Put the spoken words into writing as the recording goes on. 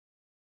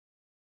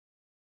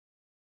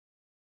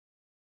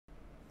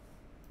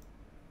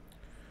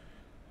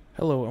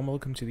Hello and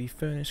welcome to the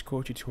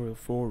FurnaceCore tutorial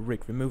for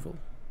rig removal.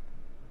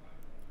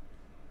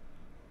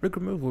 Rig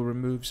removal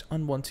removes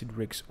unwanted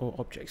rigs or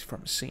objects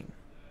from a scene.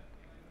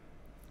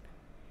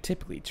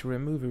 Typically, to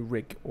remove a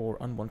rig or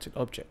unwanted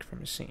object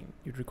from a scene,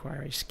 you'd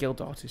require a skilled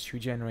artist who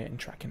generate and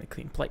track in a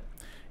clean plate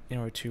in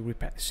order to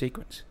repair the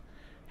sequence.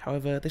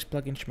 However, this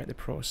plugin should make the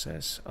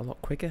process a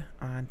lot quicker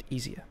and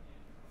easier.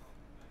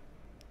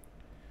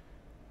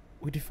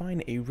 We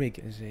define a rig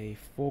as a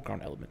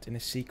foreground element in a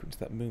sequence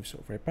that moves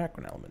over a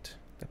background element.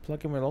 The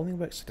plugin will only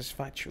work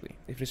satisfactorily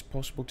if it is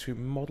possible to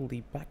model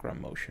the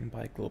background motion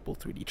by a global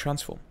 3D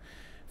transform.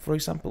 For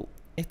example,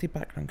 if the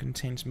background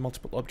contains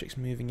multiple objects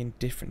moving in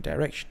different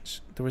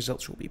directions, the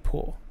results will be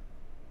poor.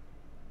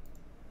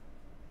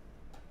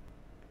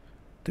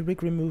 The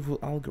rig removal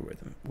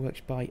algorithm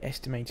works by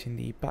estimating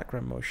the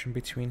background motion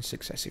between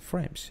successive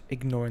frames,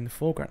 ignoring the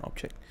foreground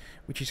object,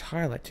 which is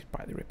highlighted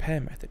by the repair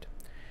method.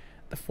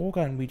 The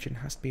foreground region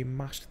has to be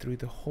masked through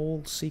the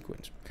whole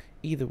sequence,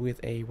 either with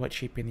a white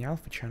shape in the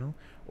alpha channel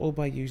or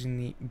by using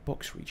the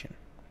box region,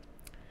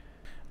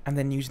 and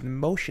then using the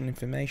motion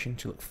information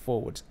to look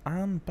forwards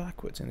and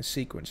backwards in the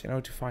sequence in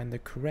order to find the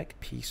correct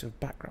piece of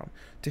background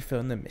to fill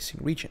in the missing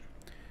region.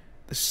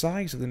 The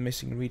size of the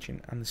missing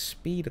region and the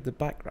speed of the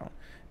background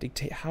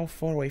dictate how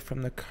far away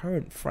from the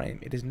current frame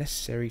it is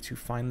necessary to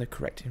find the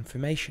correct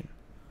information.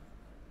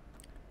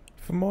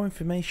 For more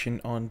information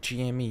on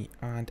GME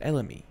and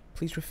LME,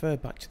 please refer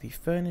back to the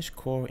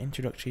FurnaceCore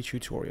introductory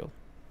tutorial.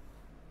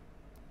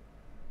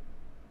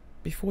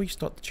 Before you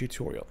start the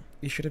tutorial,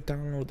 you should have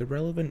downloaded the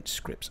relevant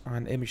scripts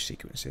and image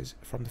sequences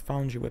from the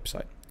Foundry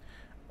website.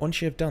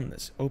 Once you have done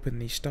this, open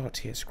the Start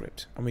Here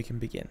script and we can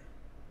begin.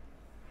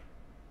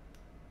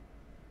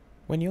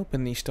 When you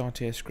open the Start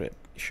Here script,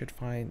 you should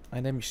find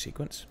an image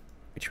sequence,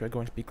 which we're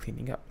going to be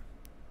cleaning up.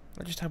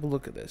 Let's just have a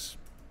look at this.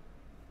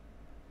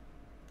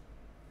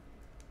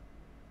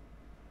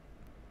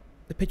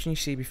 The pigeon you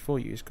see before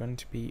you is going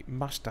to be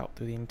masked out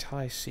through the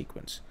entire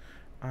sequence,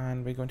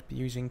 and we're going to be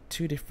using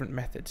two different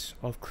methods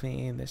of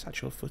cleaning this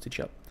actual footage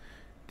up: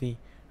 the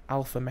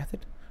alpha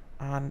method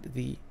and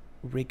the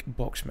rig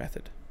box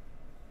method.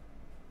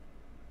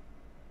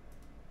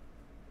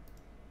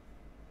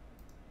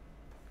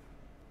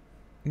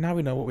 Now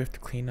we know what we have to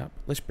clean up,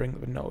 let's bring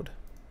up a node.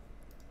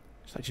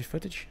 Select your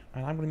footage,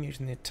 and I'm going to be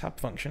using the tab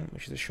function,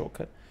 which is a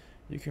shortcut.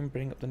 You can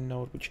bring up the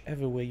node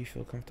whichever way you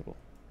feel comfortable.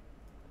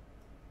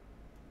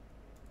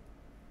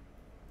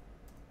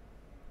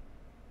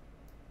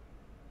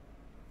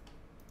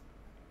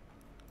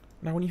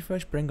 Now when you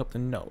first bring up the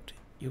node,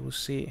 you will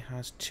see it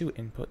has two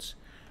inputs,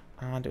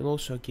 and it will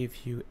also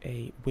give you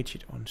a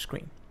widget on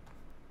screen.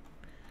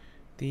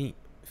 The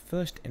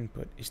first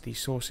input is the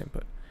source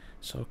input,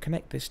 so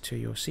connect this to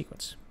your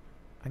sequence.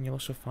 And you'll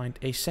also find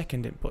a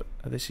second input.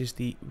 This is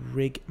the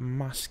rig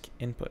mask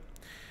input.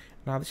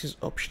 Now this is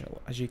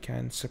optional, as you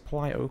can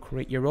supply or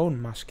create your own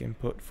mask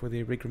input for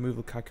the rig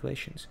removal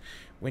calculations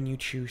when you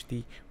choose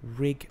the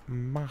rig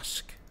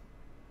mask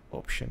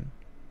option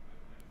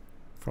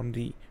from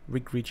the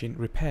rig region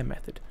repair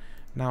method.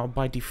 Now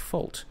by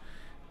default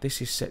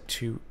this is set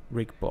to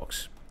rig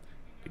box,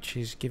 which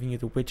is giving you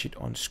the widget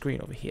on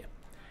screen over here.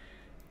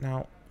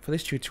 Now for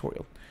this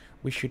tutorial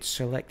we should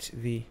select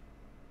the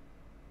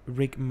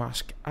rig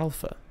mask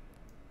alpha.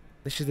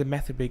 This is the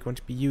method we're going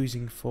to be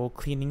using for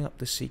cleaning up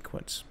the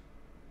sequence.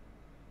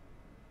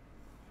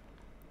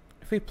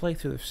 If we play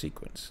through the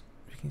sequence,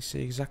 we can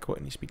see exactly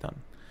what needs to be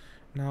done.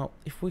 Now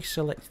if we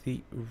select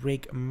the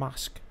rig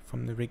mask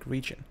from the rig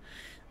region,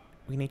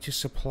 we need to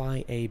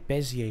supply a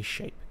bezier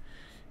shape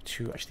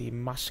to actually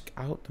mask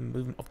out the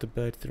movement of the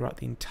bird throughout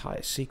the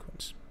entire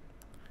sequence.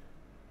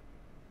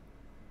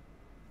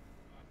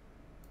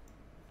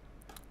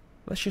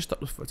 Let's just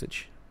stop the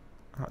footage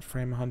at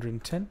frame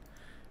 110,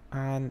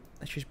 and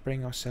let's just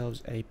bring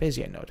ourselves a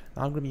bezier node.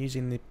 Now I'm going to be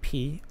using the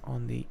P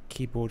on the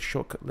keyboard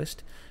shortcut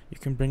list. You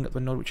can bring up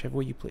the node whichever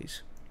way you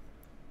please.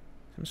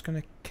 So I'm just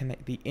going to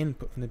connect the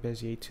input from the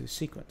bezier to the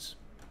sequence.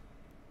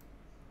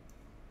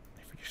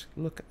 Just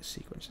look at the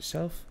sequence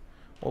itself.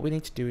 What we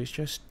need to do is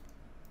just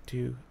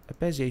do a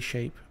bezier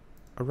shape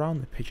around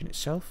the pigeon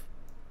itself,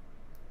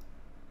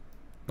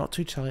 not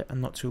too tight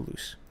and not too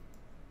loose,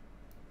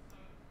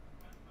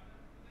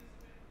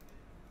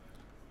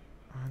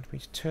 and we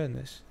turn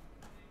this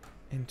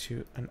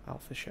into an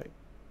alpha shape.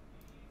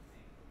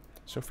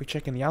 So if we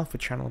check in the alpha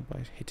channel by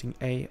hitting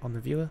A on the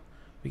viewer,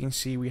 we can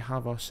see we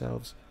have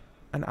ourselves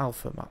an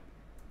alpha map.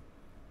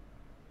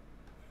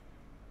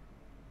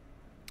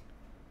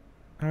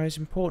 Now it's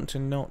important to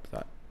note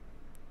that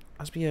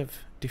as we have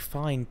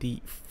defined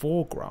the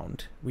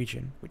foreground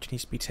region, which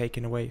needs to be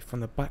taken away from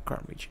the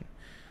background region,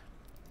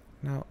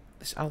 now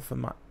this alpha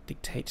map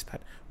dictates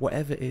that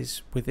whatever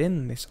is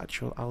within this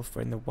actual alpha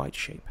in the white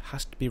shape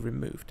has to be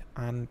removed,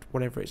 and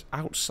whatever is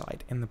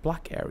outside in the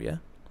black area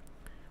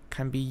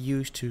can be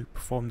used to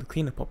perform the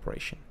cleanup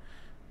operation.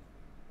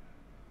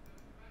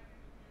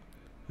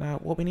 Now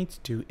what we need to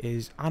do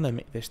is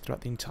animate this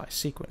throughout the entire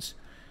sequence.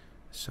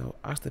 So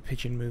as the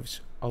pigeon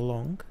moves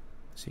along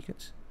the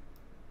sequence,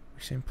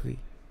 we simply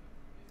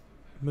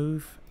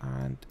move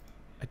and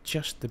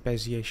adjust the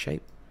bezier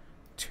shape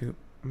to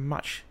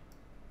match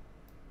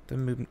the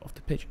movement of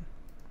the pigeon.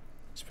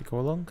 So we go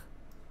along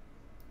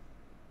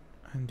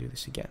and do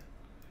this again.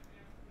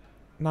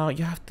 Now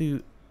you have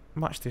to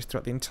match this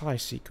throughout the entire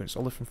sequence,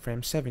 all the way from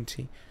frame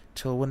 70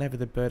 till whenever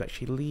the bird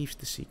actually leaves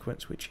the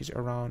sequence, which is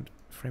around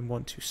frame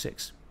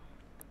 126.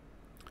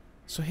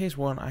 So here's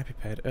one I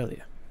prepared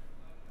earlier.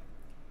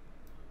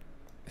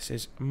 This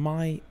is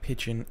my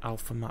pigeon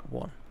alpha map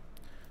 1.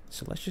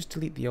 So let's just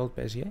delete the old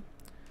bezier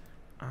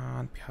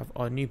and we have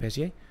our new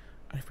bezier,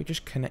 and if we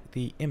just connect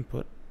the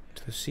input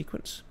to the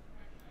sequence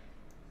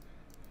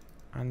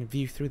and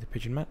view through the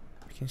pigeon map,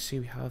 we can see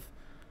we have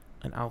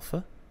an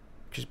alpha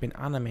which has been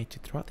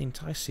animated throughout the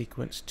entire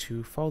sequence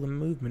to follow the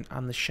movement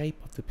and the shape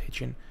of the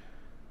pigeon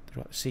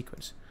throughout the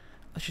sequence.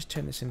 Let's just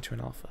turn this into an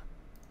alpha.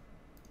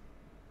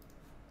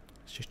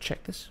 Let's just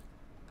check this.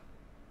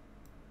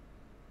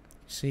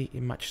 See,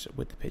 it matches up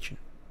with the pigeon.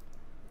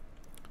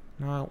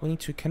 Now we need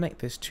to connect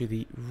this to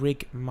the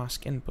rig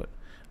mask input,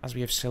 as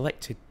we have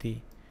selected the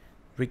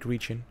rig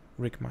region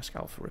rig mask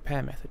alpha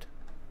repair method.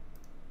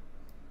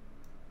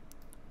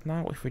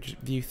 Now if we just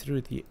view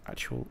through the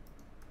actual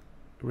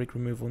rig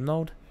removal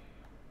node,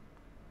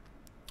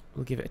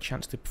 we'll give it a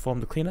chance to perform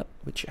the cleanup,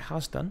 which it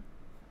has done.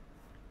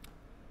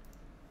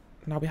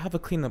 Now we have a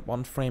cleanup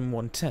on frame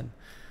 110,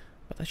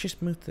 but let's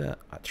just move the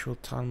actual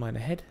timeline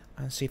ahead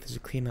and see if there's a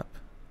cleanup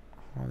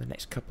on the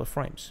next couple of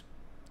frames.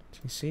 As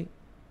you can see, it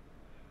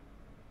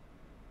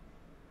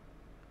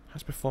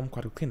has performed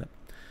quite a cleanup.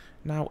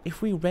 Now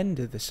if we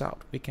render this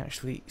out, we can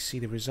actually see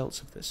the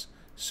results of this.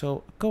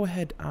 So go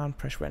ahead and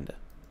press render.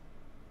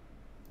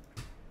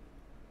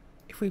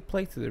 If we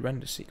play through the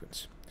render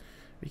sequence,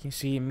 we can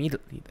see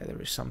immediately that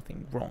there is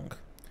something wrong.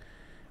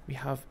 We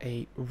have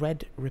a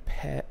red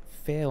repair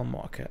fail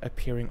marker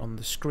appearing on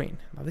the screen.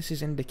 Now this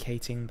is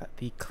indicating that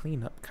the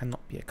cleanup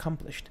cannot be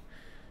accomplished.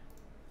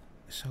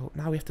 So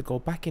now we have to go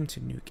back into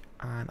Nuke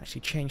and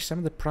actually change some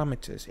of the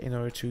parameters in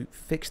order to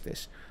fix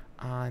this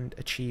and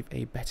achieve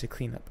a better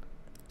cleanup.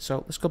 So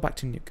let's go back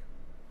to Nuke.